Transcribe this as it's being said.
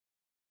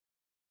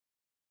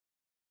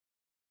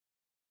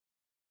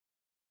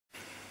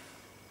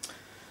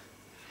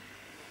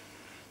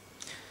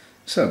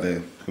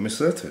Salve, come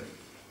state?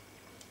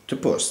 Tutto a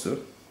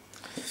posto?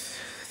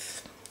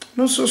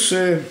 Non so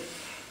se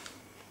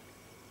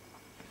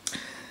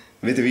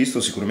avete visto,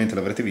 sicuramente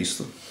l'avrete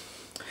visto,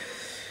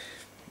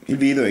 il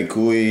video in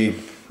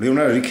cui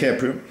Leonardo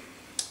DiCaprio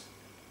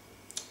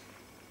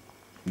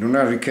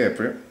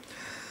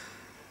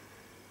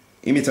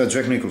imita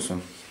Jack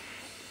Nicholson.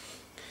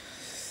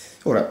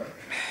 Ora,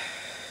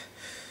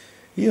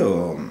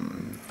 io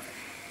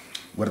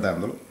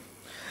guardandolo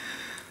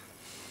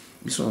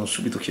mi sono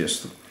subito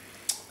chiesto,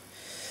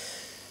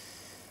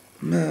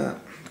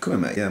 ma come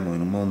mai siamo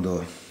in un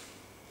mondo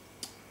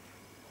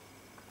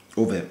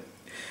dove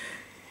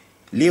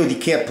Leo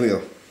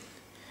DiCaprio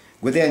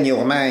guadagna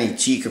ormai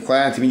circa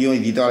 40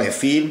 milioni di dollari a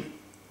film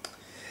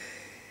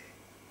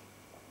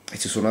e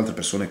ci sono altre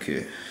persone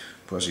che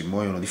quasi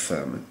muoiono di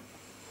fame,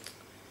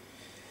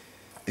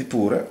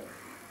 eppure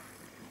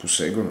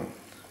posseggono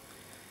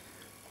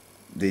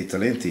dei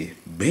talenti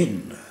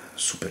ben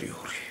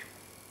superiori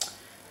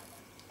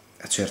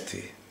a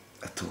certi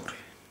attori.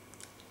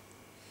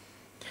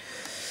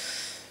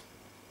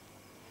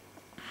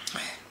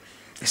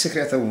 E si è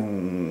creata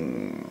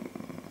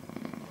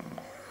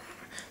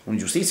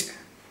un'ingiustizia.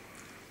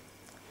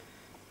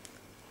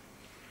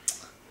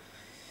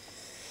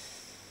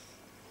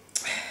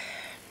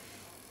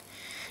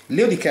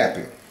 Leo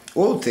DiCaprio,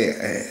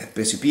 oltre a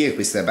percepire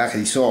questa barca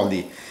di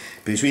soldi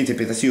per le sue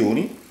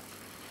interpretazioni,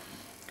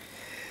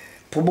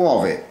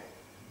 promuove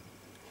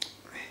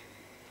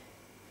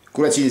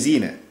con la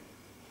cinesina,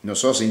 non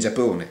so se in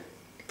Giappone,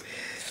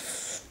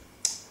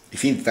 i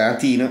film di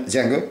Tarantino,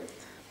 Django,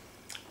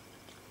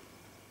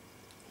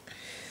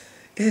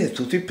 e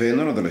tutti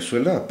pendono dalle sue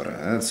labbra,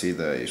 anzi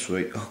dai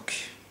suoi occhi.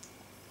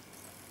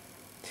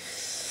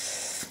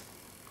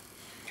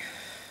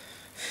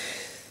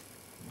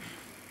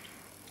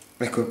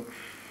 Ecco,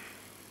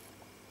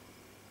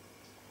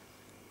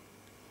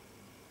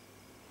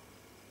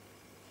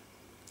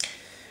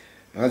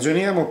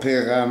 ragioniamo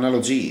per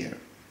analogie.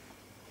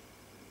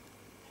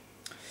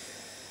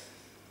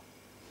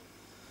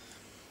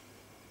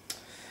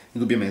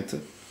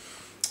 Indubbiamente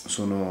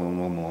sono un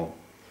uomo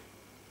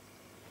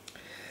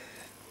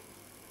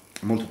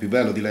molto più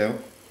bello di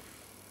Leo,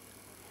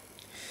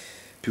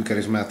 più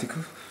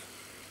carismatico.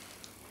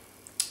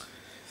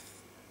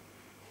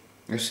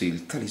 Eh sì,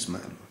 il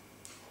talismano.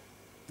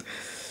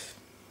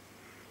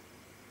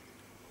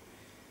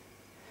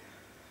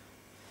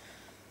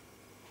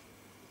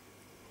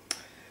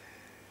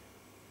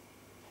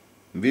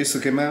 Visto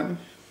che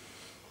m'ami,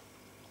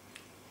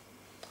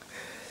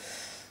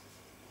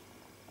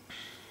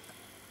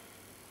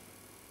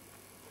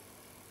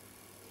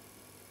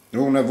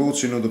 ho una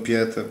voce non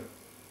doppiata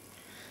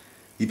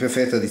di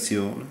perfetta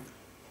dizione,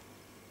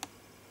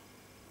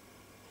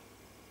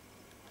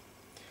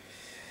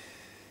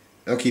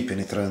 occhi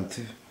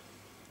penetranti,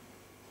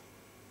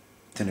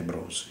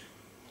 tenebrosi,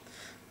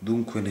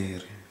 dunque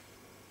neri,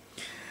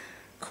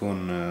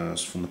 con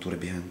sfumature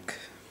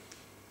bianche.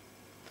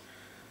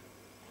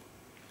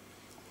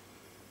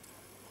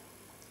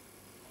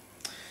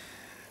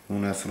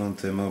 Una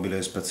fronte mobile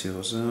e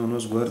spaziosa, uno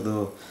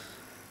sguardo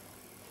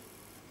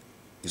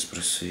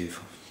espressivo.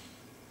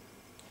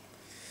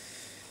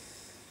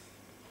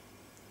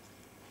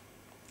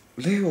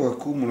 Leo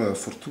accumula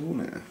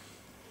fortune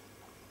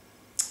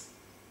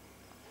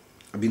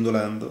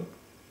abbindolando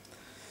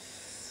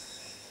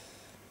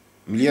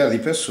miliardi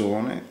di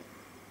persone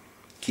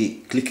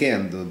che,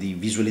 cliccando di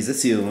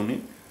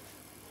visualizzazioni,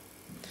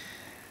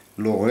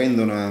 lo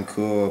rendono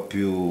ancora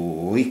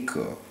più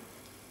ricco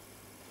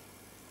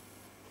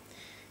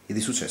e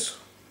di successo.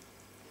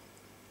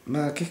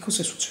 Ma che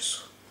cosa è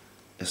successo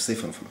a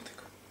Stefano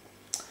Falotico?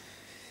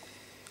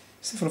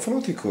 Stefano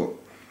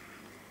Falotico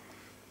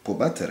può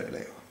battere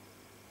Leo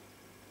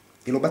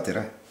e lo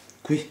batterà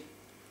qui,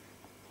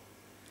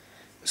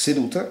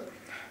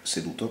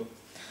 seduto,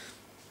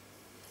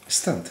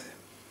 stante,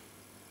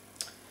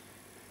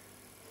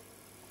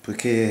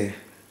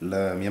 poiché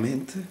la mia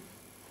mente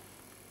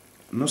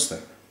non sta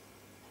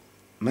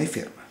mai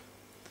ferma,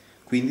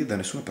 quindi da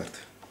nessuna parte.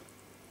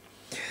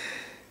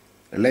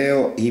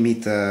 Leo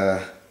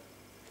imita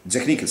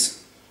Jack Nicholson.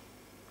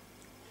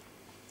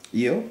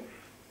 Io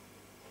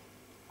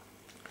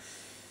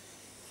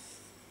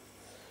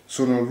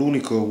sono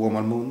l'unico uomo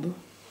al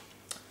mondo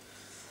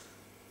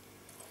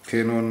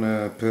che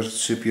non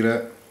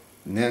percepirà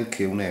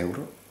neanche un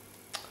euro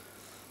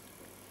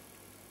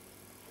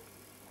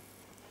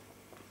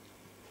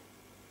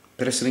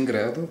per essere in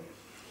grado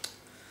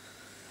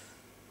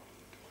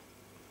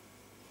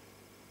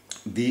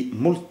di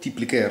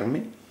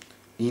moltiplicarmi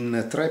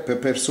in tre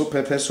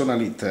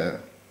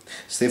personalità: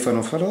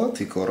 Stefano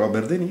Falotico,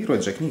 Robert De Niro e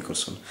Jack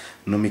Nicholson.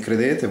 Non mi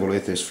credete?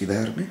 Volete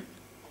sfidarmi?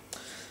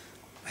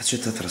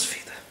 Accettate la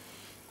sfida,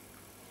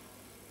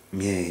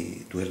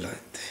 miei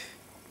duellanti.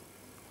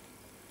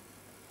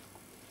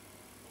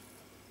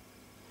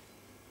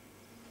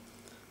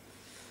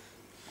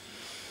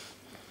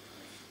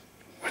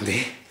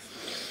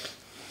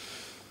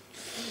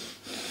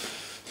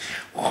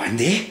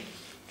 Wendy?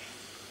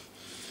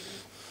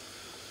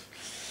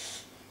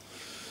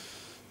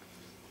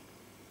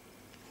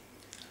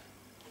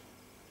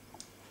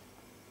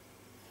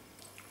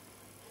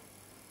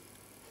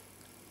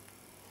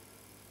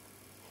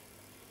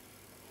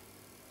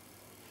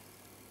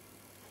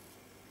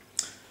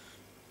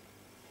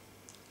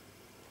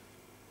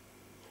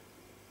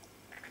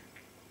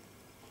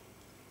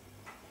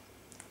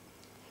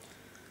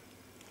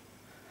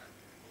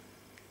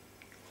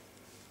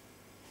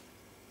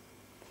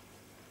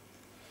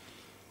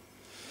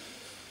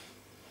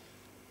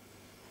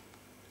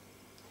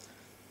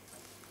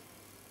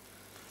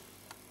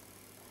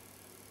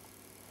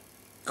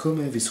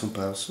 Come vi son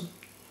parso?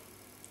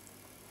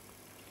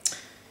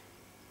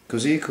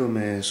 Così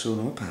come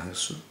sono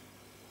apparso,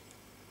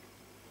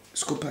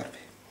 scomparve.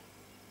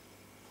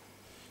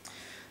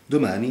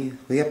 Domani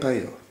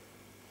riapparirò.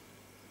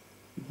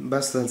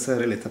 Basta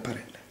alzare le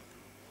tapparelle.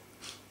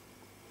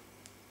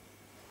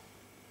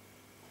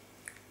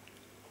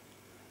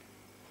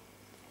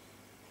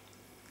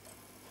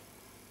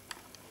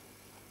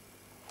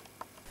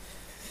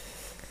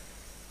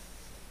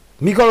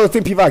 Mi ricordo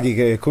tempi vaghi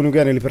che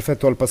coniugare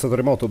l'imperfetto al passato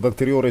remoto,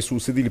 anteriore su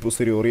sedili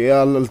posteriori, e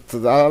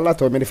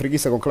all'atto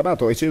menefreghista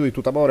conclamato, e cedo di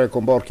tutta amore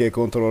con borchie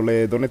contro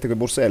le donnette che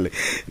borselle.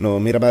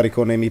 Non mi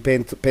rammarico né mi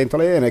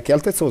pentole, né che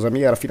altezzosa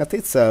mia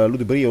raffinatezza,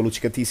 ludibrio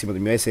luccicantissimo del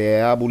mio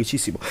essere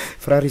abulicissimo,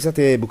 fra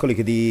risate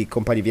bucoliche di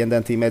compagni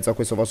viandanti in mezzo a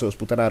questo vostro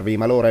sputanarvi,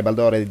 malora e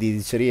baldore di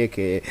dicerie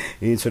che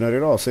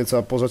incenerirò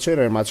senza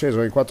posacere ma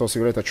acceso in quanto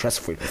segreto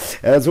trustful.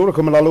 Azzurro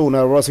come la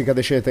luna, rosa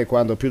incandescente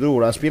quando più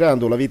dura,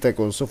 aspirando la vita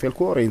con soffio al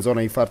cuore in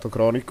zona infarto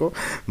cronico,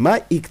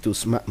 ma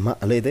ictus, ma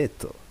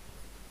maledetto.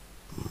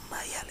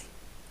 Maiali.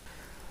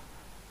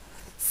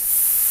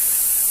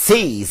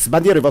 Sì,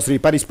 sbandiero i vostri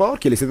pari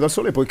sporchi e li sento al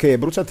sole poiché è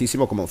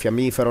bruciantissimo come un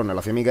fiammifero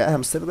nella fiamminga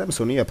Amsterdam,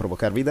 sono io a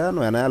provocarvi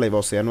danno e anale ai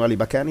vostri annuali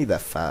baccani da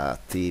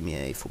fatti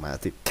miei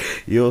fumati.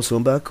 Io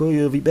son Bacco,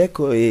 io vi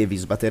becco e vi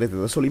sbatterete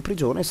da soli in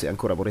prigione se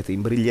ancora vorrete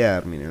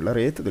imbrigliarmi nella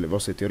rete delle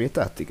vostre teorie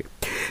tattiche.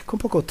 Con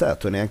poco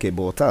tatto e neanche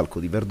botalco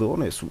di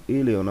verdone su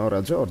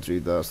Eleonora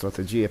Giorgi da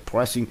strategie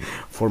pressing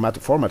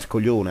format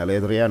coglione alle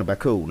Adriano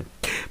Baccone.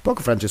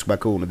 Poco Francesco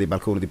Baccone dei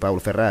balconi di Paolo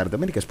Ferrari,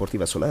 domenica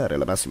sportiva solare,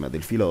 la massima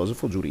del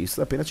filosofo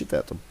giurista appena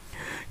citato.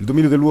 Il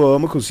dominio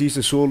dell'uomo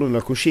consiste solo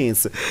nella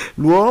coscienza.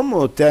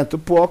 L'uomo tanto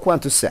può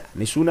quanto sa,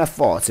 nessuna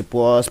forza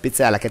può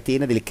spezzare la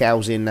catena delle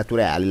cause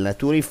naturali. La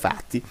natura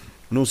infatti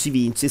non si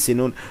vince se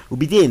non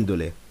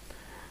ubbidiendole.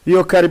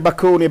 Io, cari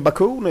bacconi e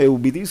baccone,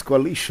 ubbidisco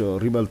al liscio,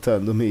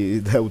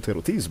 ribaltandomi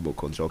d'auterotismo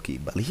con giochi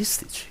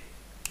balistici.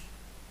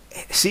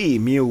 Sì,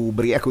 mio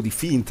ubriaco di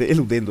finte,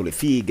 eludendo le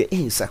fighe, e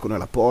insacco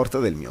nella porta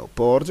del mio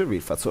porgervi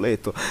il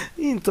fazzoletto.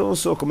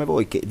 Intonso come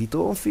voi che di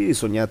tonfi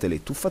sognate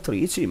le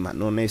tuffatrici, ma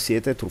non ne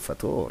siete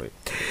truffatori.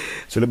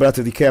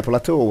 Celebrate di capo la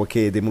toa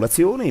che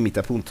d'emulazione imita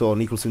appunto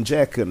Nicholson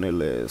Jack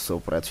nelle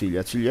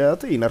sopracciglia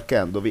accigliate,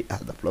 inarcandovi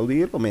ad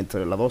applaudirlo,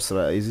 mentre la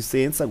vostra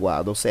esistenza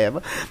guarda,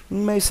 osserva,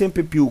 ma è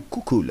sempre più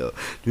cuculo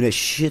di una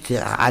shit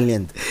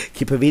island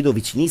che prevedo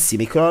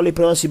vicinissime, crolli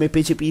prossime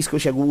percepisco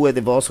sciague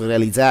del vostro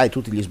realizzare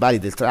tutti gli sbagli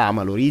del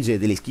trauma all'origine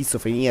delle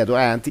schizofrenie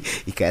adoranti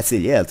i cazzi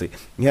degli altri.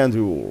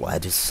 Andrew, I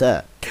just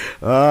sa.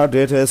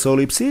 Ardete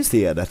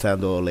solipsisti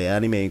adattando le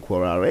anime in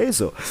cuore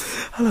arreso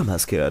alla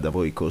maschera da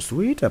voi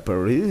costruita per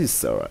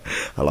resistere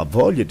alla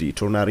voglia di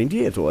tornare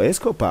indietro e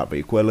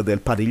scoparvi quella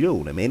del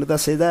padiglione, meno da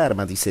sedere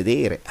ma di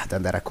sedere ad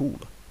andare a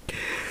culo.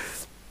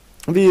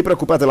 Vi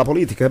preoccupate della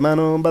politica, ma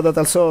non badate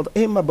al sodo.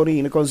 Emma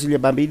Bonini consiglia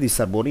ai bambini di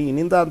star buonini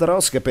in danda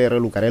rosca per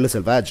Lucarelle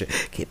Selvagge,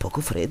 che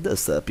poco fredda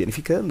sta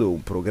pianificando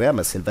un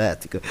programma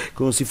selvatico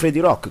con Siffredi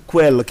Rock,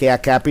 quel che ha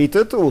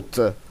capito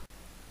tutto.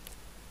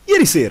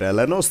 Ieri sera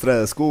la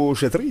nostra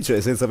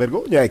scosciatrice senza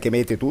vergogna che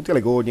mette tutti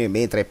alle gogne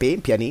mentre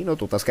pianino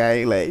tutta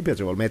Sky lei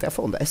piacevolmente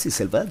affonda. Sì,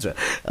 Selvaggia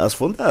ha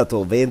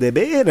sfondato, vende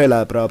bene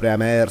la propria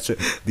merce.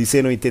 Di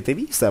seno in tette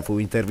vista fu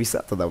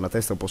intervistata da una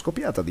testa un po'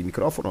 scoppiata di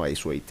microfono ai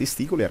suoi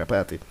testicoli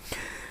arrapati.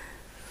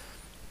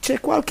 C'è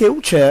qualche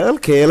uccel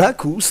che la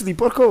accus di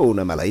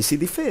porcona, ma lei si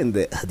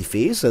difende a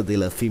difesa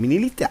della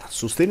femminilità,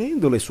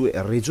 sostenendo le sue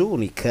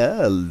regioni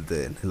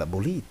calde nella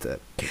bolita.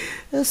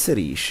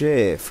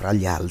 Asserisce, fra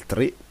gli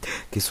altri,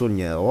 che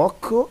sogna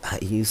Rocco a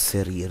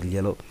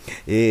inserirglielo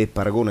e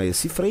paragona il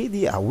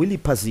Siffredi a Willy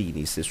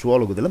Pasini,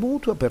 sessuologo della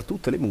mutua, per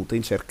tutte le mute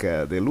in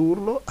cerca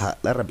dell'urlo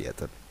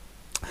all'arrabbiata.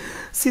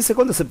 Sì,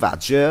 secondo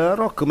Selvaggia,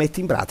 Rocco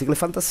mette in pratica le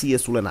fantasie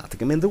sulle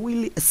natiche, mentre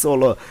Willy è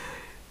solo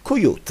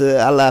coyote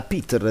alla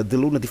Peter de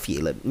Luna di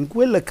Fiele. In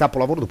quel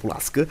capolavoro di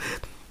Pulask,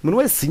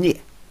 Manuel Signé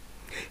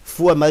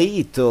fu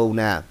marito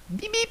una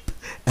bip bip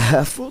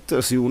a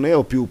fottersi un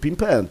neo più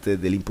pimpante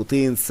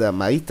dell'impotenza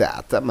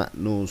maritata, ma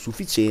non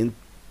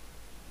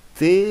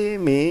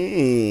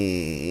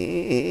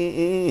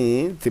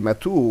sufficientemente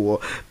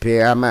maturo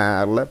per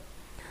amarla.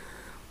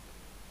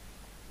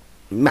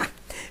 Ma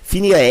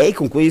finirei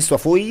con questo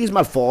aforisma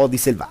al foro di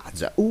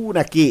Selvaggia,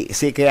 una che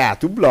si è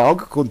creato un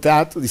blog con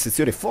tanto di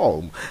sezione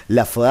forum.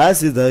 La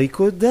frase da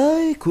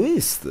ricordare è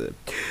questa: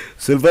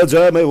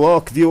 Selvaggia ama il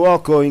rock di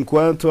Rocco in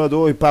quanto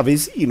adora il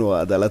pavesino,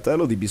 ad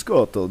allattarlo di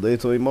biscotto,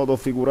 detto in modo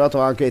figurato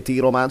anche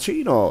tiro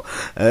mancino,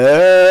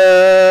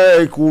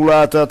 e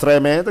culata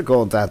tremenda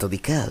con tanto di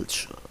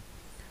calcio.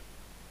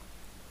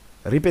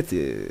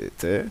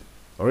 Ripetete.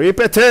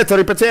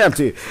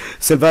 Ripetenti!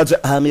 Selvaggia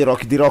ama i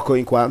rock di Rocco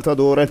in quanto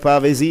adora il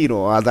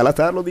pavesino, ad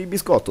allattarlo di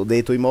biscotto,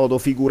 detto in modo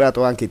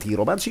figurato anche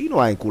tiro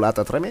mancino, a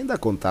inculata tremenda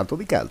con tanto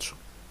di calcio.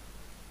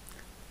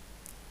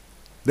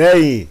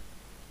 Dai,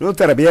 non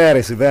ti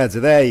arrabbiare, Selvaggia,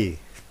 dai!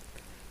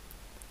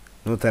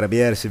 Non ti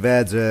arrabbiare,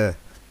 Selvaggia,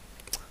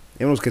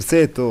 è uno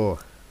scherzetto,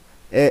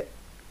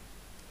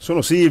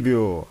 sono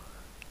Silvio,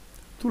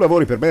 tu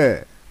lavori per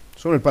me,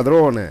 sono il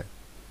padrone.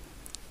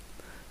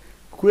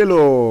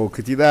 quello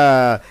che ti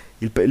dà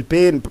il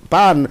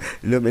pan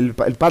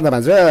da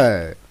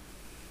mangiare.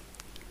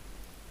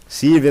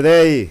 Silvia,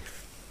 dai.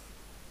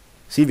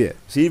 Silvia,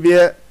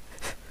 Silvia,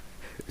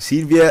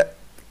 Silvia,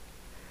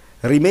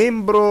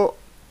 rimembro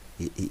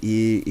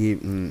i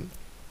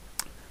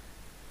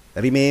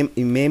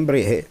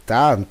membri,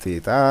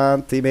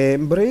 tanti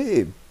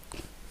membri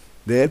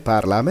del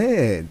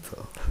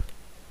Parlamento.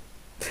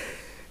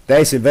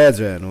 Dai,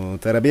 Silveggia, non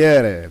ti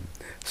arrabbiare.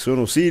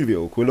 Sono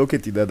Silvio, quello che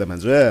ti dà da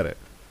mangiare.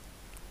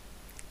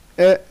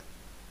 Eh,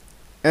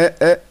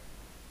 eh.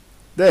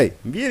 Dai,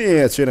 vieni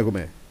a cena con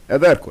me,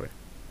 ad Ercole.